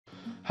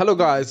Hello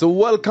guys, so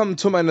welcome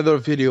to my another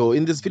video.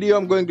 In this video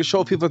I'm going to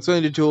show FIFA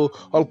 22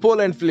 all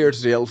Poland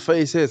players real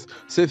faces.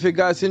 So if you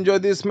guys enjoy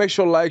this, make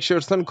sure like, share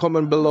and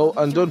comment below,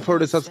 and don't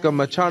forget to subscribe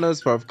my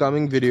channels for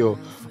upcoming video.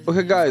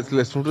 Okay guys,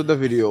 let's move to the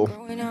video.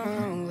 Trying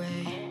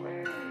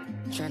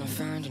to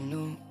find a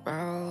new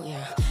road,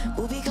 yeah.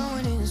 We'll be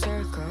going in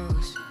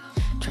circles,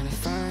 trying to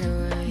find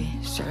a way,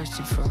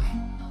 searching for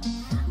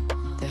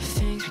the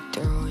things we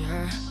do,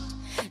 yeah.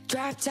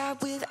 Drop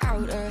top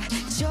without a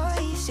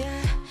choice,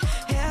 yeah.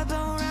 Hair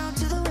blown round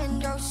to the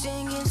window,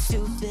 singing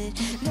stupid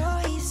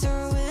noise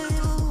with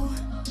you.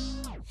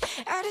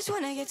 I just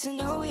wanna get to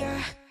know ya.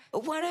 I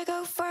wanna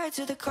go far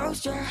to the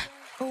coast, yeah.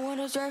 I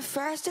wanna drive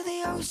fast to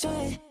the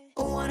ocean.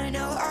 I wanna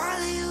know all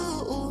of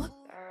you.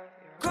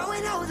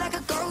 Growing old like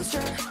a ghost,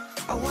 yeah.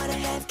 I wanna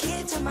have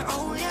kids of my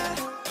own, yeah.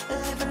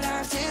 Live a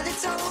life till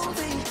it's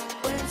over.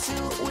 But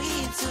until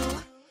we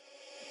do,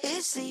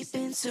 it's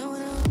sleeping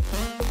sooner.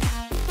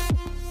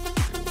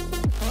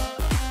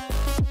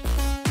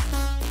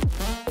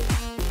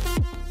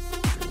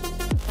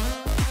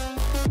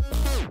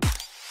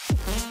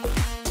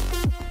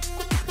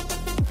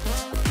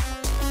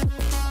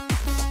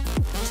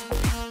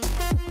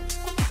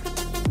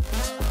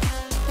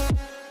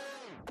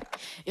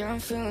 Yeah, I'm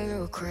feeling a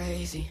little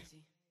crazy.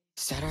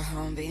 Sat at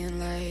home being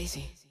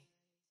lazy.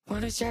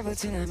 Wanna travel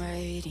till I'm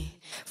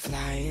 80,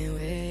 flying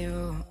with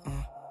you.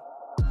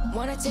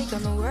 Wanna take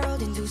on the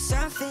world and do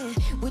something.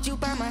 Would you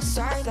by my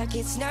side like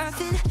it's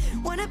nothing?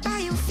 Wanna buy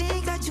you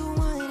things that you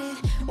wanted.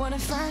 Wanna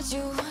find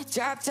you,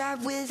 drop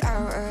top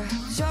without a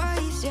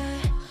choice, yeah.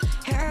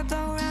 Hair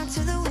blow round to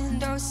the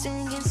window,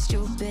 singing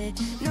stupid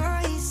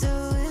noise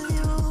with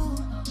you.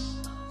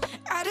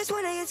 I just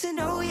wanna get to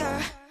know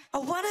ya. I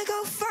wanna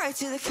go far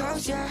to the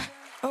coast, yeah.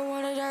 I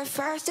wanna dive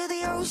fast to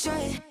the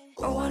ocean.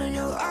 I wanna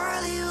know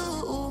all of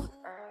you.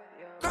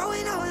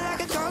 Growing old like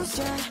a ghost,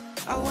 yeah.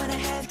 I wanna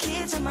have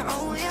kids of my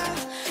own, yeah.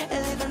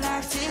 And live a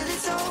life till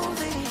it's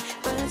over.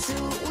 But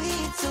until we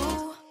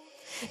do,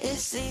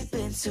 it's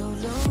sleeping too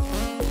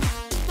long.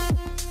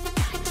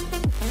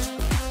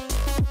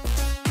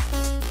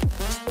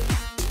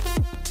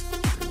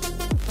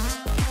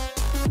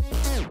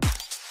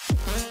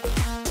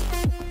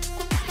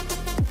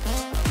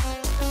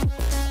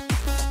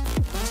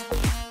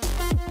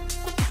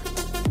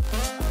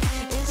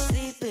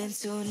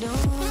 So no,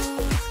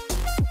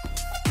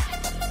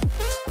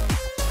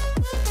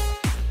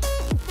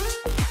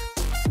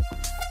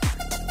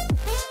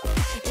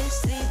 it's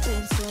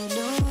sleeping so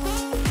no.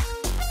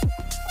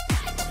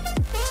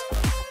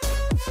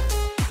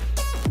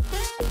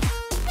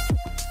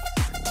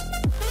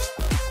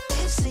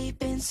 It's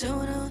sleeping so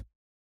no.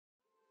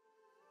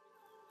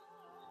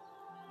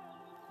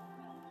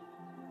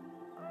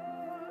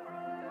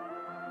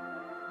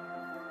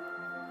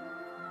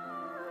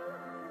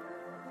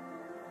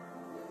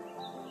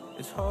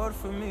 It's hard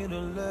for me to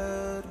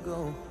let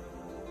go,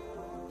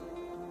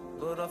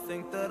 but I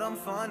think that I'm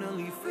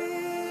finally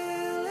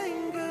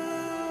feeling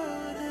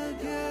good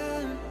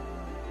again.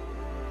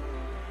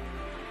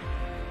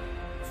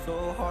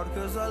 So hard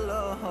cause I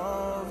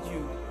loved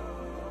you,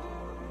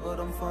 but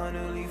I'm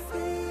finally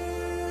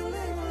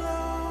feeling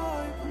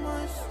like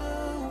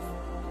myself.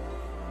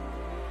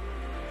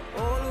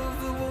 All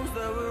of the wounds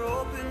that were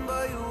opened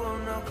by you are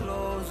now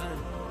closing.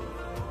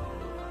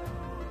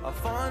 I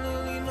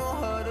finally know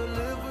how to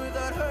live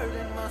without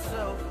hurting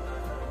myself.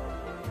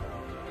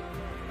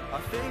 I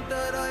think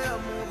that I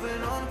am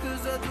moving on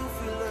cause I do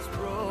feel less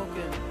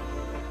broken.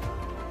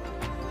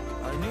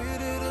 I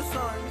needed a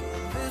sign,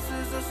 this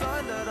is a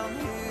sign that I'm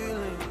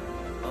healing.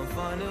 I'm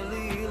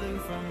finally healing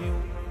from you.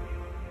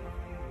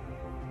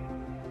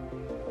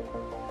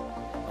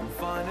 I'm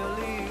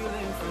finally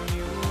healing from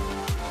you.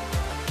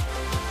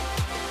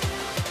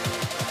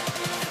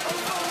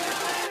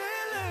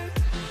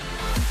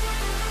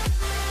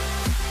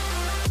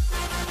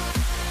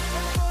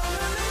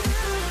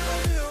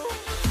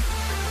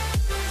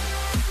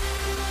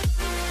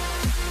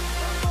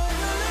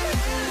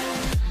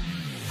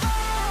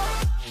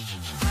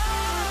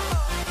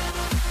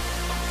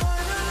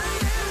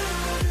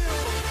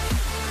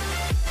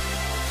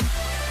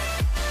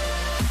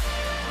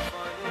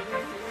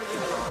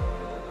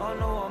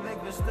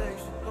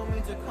 Mistakes, don't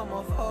mean to come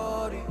off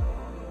hardy.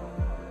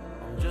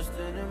 I'm just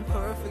an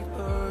imperfect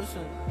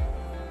person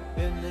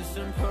in this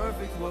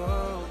imperfect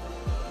world,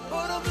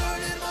 but I'm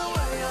learning my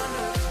way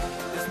under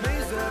this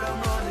maze that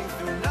I'm running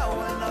through. Now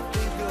when I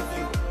think of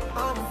you,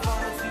 I'm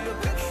fine. See a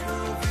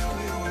picture of you,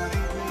 it would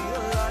eat me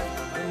alive.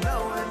 And now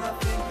when I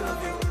think of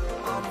you,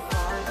 I'm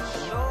fine.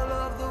 And all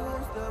of the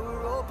wounds that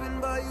were opened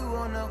by you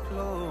are now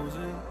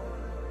closing.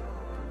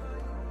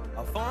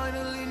 I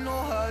finally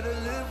know how to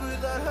live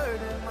without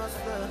hurting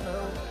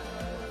myself.